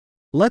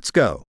Let's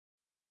go.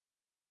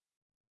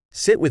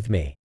 Sit with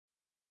me.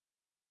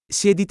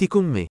 Siediti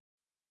con me.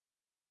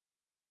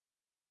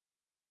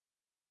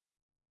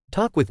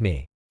 Talk with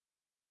me.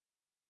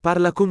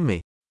 Parla con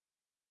me.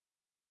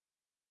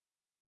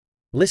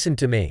 Listen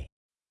to me.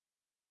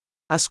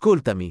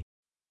 Ascoltami.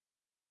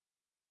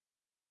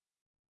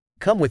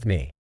 Come with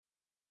me.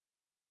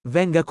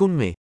 Venga con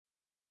me.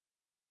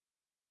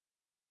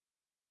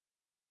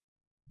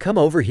 Come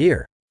over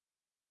here.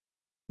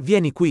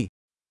 Vieni qui.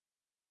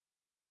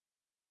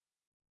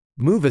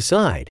 Move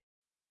aside.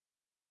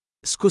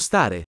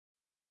 Scostare.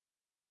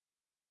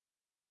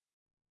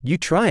 You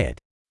try it.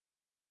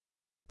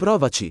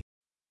 Provaci.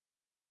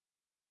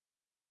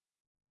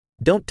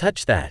 Don't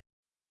touch that.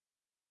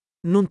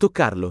 Non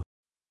toccarlo.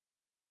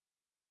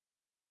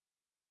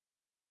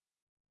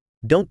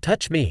 Don't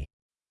touch me.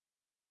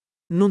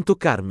 Non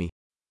toccarmi.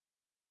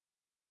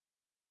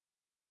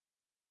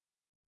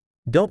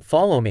 Don't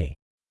follow me.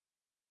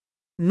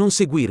 Non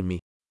seguirmi.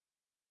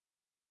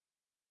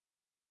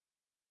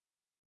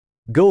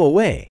 Go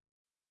away.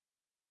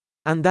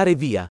 Andare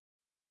via.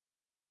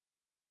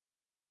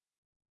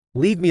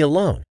 Leave me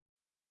alone.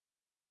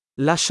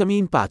 Lasciami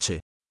in pace.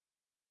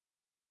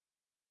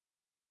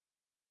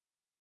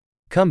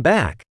 Come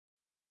back.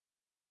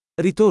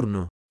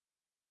 Ritorno.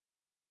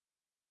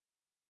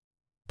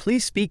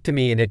 Please speak to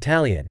me in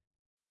Italian.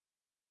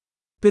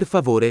 Per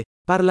favore,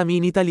 parlami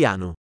in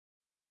italiano.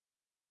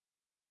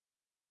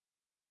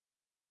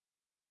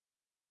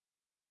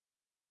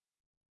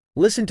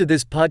 Listen to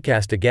this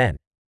podcast again.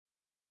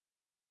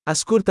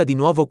 Ascolta di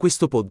nuovo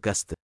questo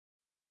podcast.